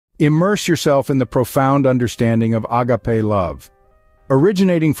Immerse yourself in the profound understanding of agape love.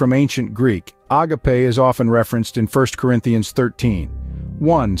 Originating from ancient Greek, agape is often referenced in 1 Corinthians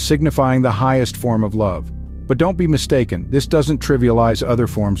 13:1, signifying the highest form of love. But don't be mistaken, this doesn't trivialize other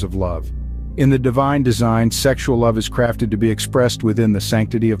forms of love. In the divine design, sexual love is crafted to be expressed within the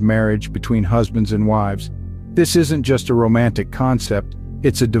sanctity of marriage between husbands and wives. This isn't just a romantic concept,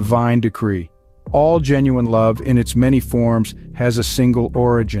 it's a divine decree. All genuine love, in its many forms, has a single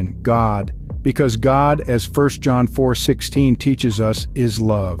origin, God, because God, as 1 John 4:16 teaches us, is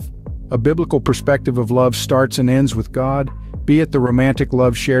love. A biblical perspective of love starts and ends with God, be it the romantic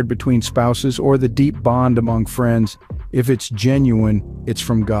love shared between spouses or the deep bond among friends. If it's genuine, it's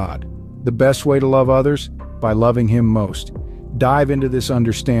from God. The best way to love others? By loving Him most. Dive into this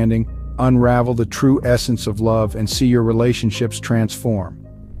understanding, unravel the true essence of love, and see your relationships transform.